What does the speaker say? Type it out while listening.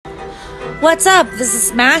What's up? This is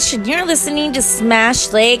Smash, and you're listening to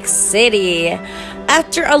Smash Lake City.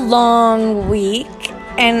 After a long week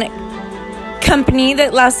and company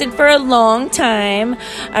that lasted for a long time,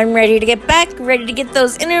 I'm ready to get back, ready to get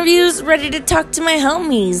those interviews, ready to talk to my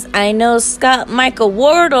homies. I know Scott Michael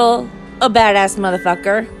Wardle, a badass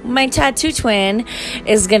motherfucker, my tattoo twin,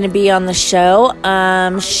 is going to be on the show.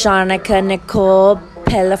 Shanika Nicole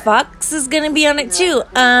Pelefox is going to be on it too.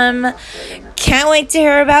 Can't wait to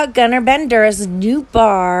hear about Gunnar Bender's new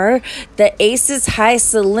bar, the Aces High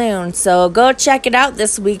Saloon. So go check it out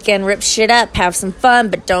this weekend. Rip shit up, have some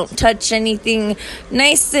fun, but don't touch anything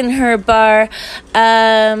nice in her bar.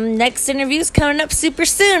 Next interview's coming up super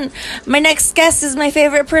soon. My next guest is my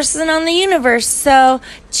favorite person on the universe. So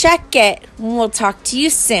check it. We'll talk to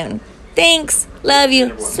you soon. Thanks. Love you.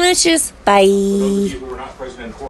 Smooches. Bye.